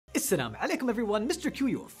Assalamu alaikum everyone, Mr.Q,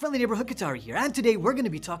 your friendly neighborhood Qatari here, and today we're going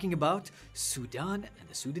to be talking about Sudan and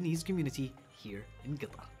the Sudanese community here in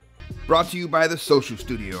Qatar. Brought to you by The Social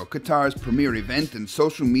Studio, Qatar's premier event and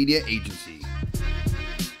social media agency.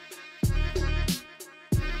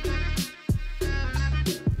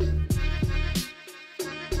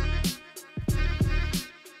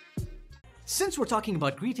 Since we're talking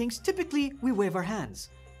about greetings, typically we wave our hands.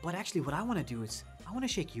 But actually what I want to do is, I want to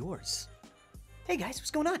shake yours. Hey guys,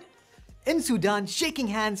 what's going on? In Sudan, shaking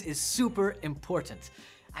hands is super important.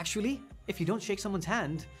 Actually, if you don't shake someone's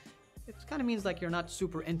hand, it kind of means like you're not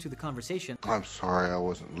super into the conversation. I'm sorry, I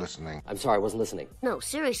wasn't listening. I'm sorry, I wasn't listening. No,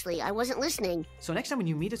 seriously, I wasn't listening. So next time when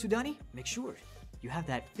you meet a Sudani, make sure you have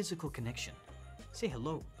that physical connection. Say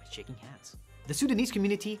hello by shaking hands. The Sudanese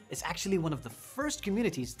community is actually one of the first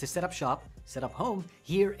communities to set up shop, set up home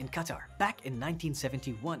here in Qatar back in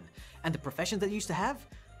 1971. And the professions that you used to have?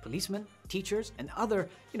 Policemen, teachers, and other,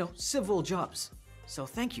 civil jobs. So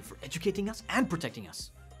thank you for educating us and protecting us.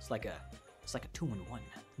 It's like a 2-in-1.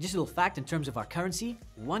 Just a little fact in terms of our currency,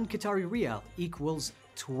 1 Qatari riyal equals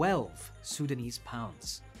 12 Sudanese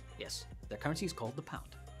pounds. Yes, their currency is called the pound.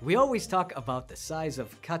 We always talk about the size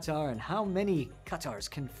of Qatar and how many Qatars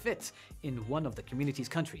can fit in one of the community's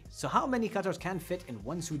country. So how many Qatars can fit in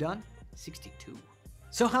one Sudan? 62.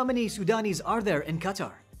 So how many Sudanese are there in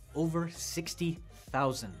Qatar? Over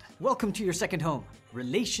 60,000. Welcome to your second home.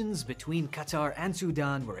 Relations between Qatar and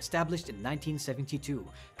Sudan were established in 1972.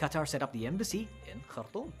 Qatar set up the embassy in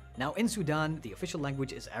Khartoum. Now in Sudan, the official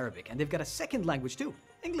language is Arabic, and they've got a second language too,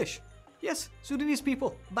 English. Yes, Sudanese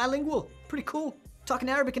people, bilingual, pretty cool. Talking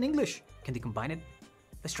Arabic and English. Can they combine it?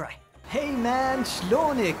 Let's try. Hey man,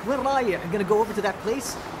 shlonik, where are you? I'm gonna go over to that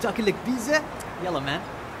place, talking like pizza. Yalla man,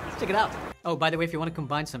 let's check it out. Oh, by the way, if you want to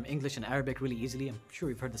combine some English and Arabic really easily, I'm sure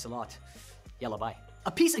you've heard this a lot. Yalla bye.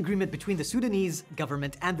 A peace agreement between the Sudanese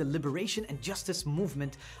government and the Liberation and Justice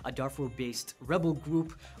Movement, a Darfur-based rebel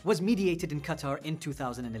group, was mediated in Qatar in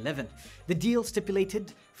 2011. The deal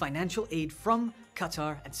stipulated financial aid from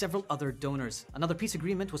Qatar and several other donors. Another peace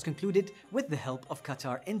agreement was concluded with the help of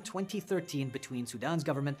Qatar in 2013 between Sudan's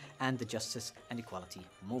government and the Justice and Equality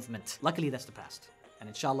Movement. Luckily, that's the past. And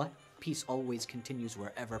inshallah, peace always continues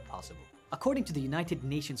wherever possible. According to the United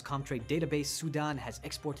Nations Comtrade database, Sudan has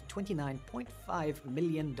exported $29.5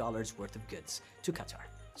 million worth of goods to Qatar.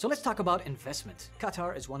 So let's talk about investment.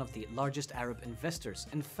 Qatar is one of the largest Arab investors.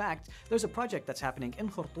 In fact, there's a project that's happening in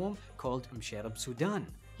Khartoum called Msharab Sudan.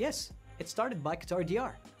 Yes, it started by Qatar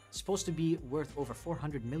DR. It's supposed to be worth over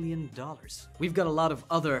 $400 million. We've got a lot of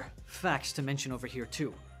other facts to mention over here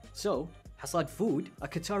too. So, Hasad Food, a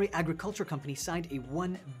Qatari agriculture company, signed a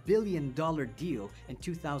 $1 billion deal in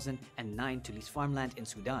 2009 to lease farmland in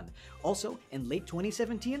Sudan. Also, in late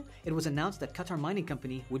 2017, it was announced that Qatar Mining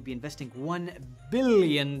Company would be investing $1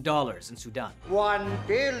 billion in Sudan. $1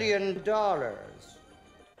 billion.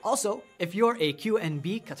 Also, if you're a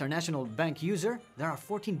QNB, Qatar National Bank user, there are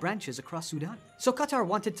 14 branches across Sudan. So Qatar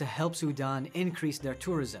wanted to help Sudan increase their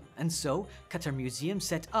tourism, and so Qatar Museum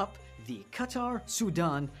set up the Qatar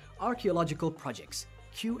Sudan Archaeological Projects,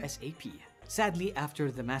 QSAP. Sadly, after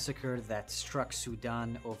the massacre that struck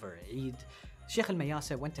Sudan over Eid, Sheikh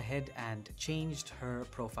Al-Mayasa went ahead and changed her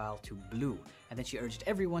profile to blue. And then she urged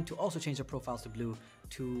everyone to also change their profiles to blue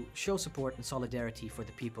to show support and solidarity for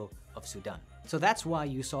the people of Sudan. So that's why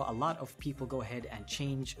you saw a lot of people go ahead and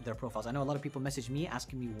change their profiles. I know a lot of people messaged me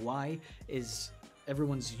asking me why is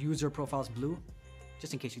everyone's user profiles blue?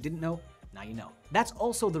 Just in case you didn't know, now you know. That's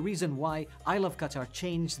also the reason why iLoveQatar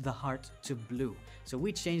changed the heart to blue. So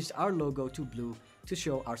we changed our logo to blue to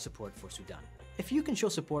show our support for Sudan. If you can show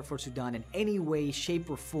support for Sudan in any way, shape,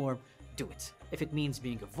 or form, do it. If it means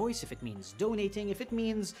being a voice, if it means donating, if it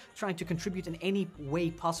means trying to contribute in any way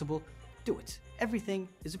possible, do it. Everything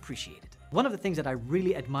is appreciated. One of the things that I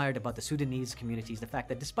really admired about the Sudanese community is the fact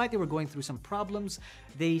that despite they were going through some problems,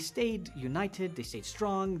 they stayed united, they stayed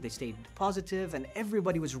strong, they stayed positive, and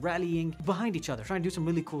everybody was rallying behind each other, trying to do some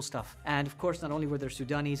really cool stuff. And of course, not only were there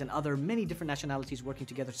Sudanese and other many different nationalities working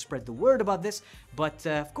together to spread the word about this, but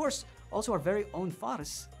of course, also our very own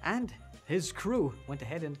Faris and his crew went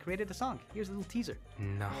ahead and created a song. Here's a little teaser.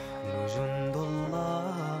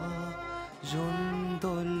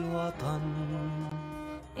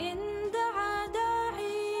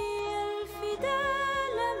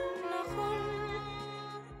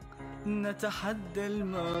 نتحدى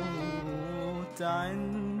الموت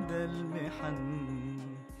عند المحن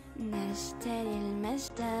نشتري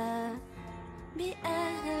المجد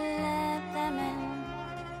بأغلى ثمن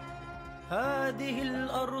هذه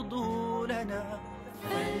الأرض لنا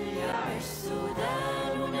فليعش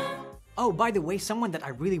سوداننا Oh, by the way, someone that I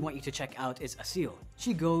really want you to check out is Asil.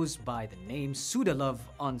 She goes by the name Sudalove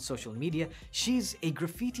on social media. She's a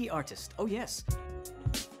graffiti artist. Oh yes.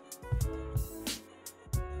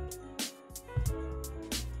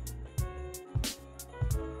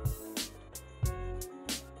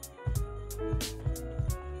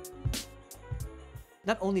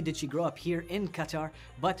 Not only did she grow up here in Qatar,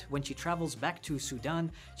 but when she travels back to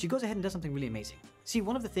Sudan, she goes ahead and does something really amazing. See,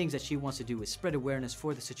 one of the things that she wants to do is spread awareness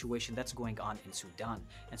for the situation that's going on in Sudan.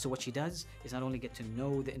 And so what she does is not only get to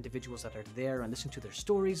know the individuals that are there and listen to their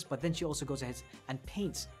stories, but then she also goes ahead and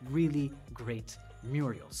paints really great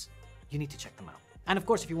murals. You need to check them out. And of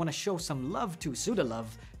course, if you want to show some love to Sudalove,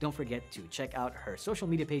 don't forget to check out her social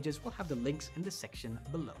media pages. We'll have the links in the section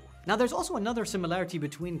below. Now, there's also another similarity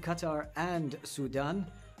between Qatar and Sudan.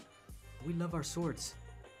 We love our swords,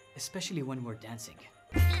 especially when we're dancing.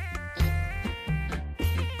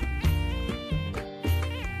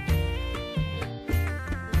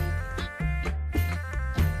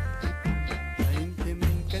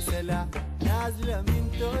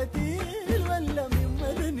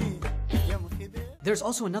 There's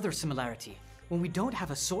also another similarity. When we don't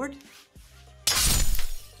have a sword,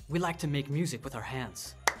 we like to make music with our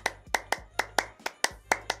hands.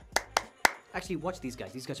 Actually, watch these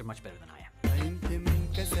guys. These guys are much better than I am.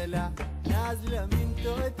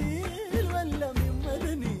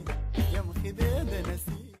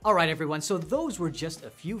 Alright everyone, so those were just a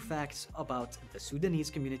few facts about the Sudanese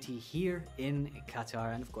community here in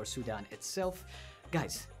Qatar and of course Sudan itself.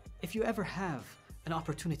 Guys, if you ever have an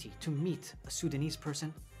opportunity to meet a Sudanese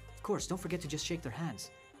person, of course don't forget to just shake their hands.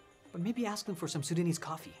 But maybe ask them for some Sudanese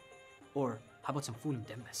coffee. Or how about some fool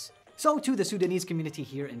mdemmes? So to the Sudanese community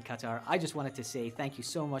here in Qatar, I just wanted to say thank you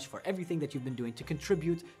so much for everything that you've been doing to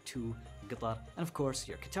contribute to Qatar. And of course,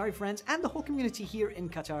 your Qatari friends and the whole community here in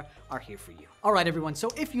Qatar are here for you. Alright everyone, so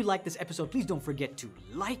if you like this episode, please don't forget to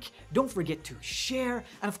like, don't forget to share,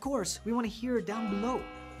 and of course, we want to hear down below,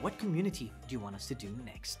 what community do you want us to do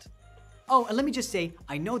next? Oh, and let me just say,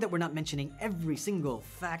 I know that we're not mentioning every single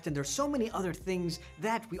fact, and there's so many other things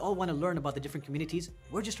that we all want to learn about the different communities.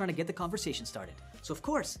 We're just trying to get the conversation started. So of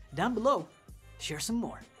course, down below, share some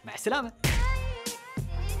more. Ma'as salama.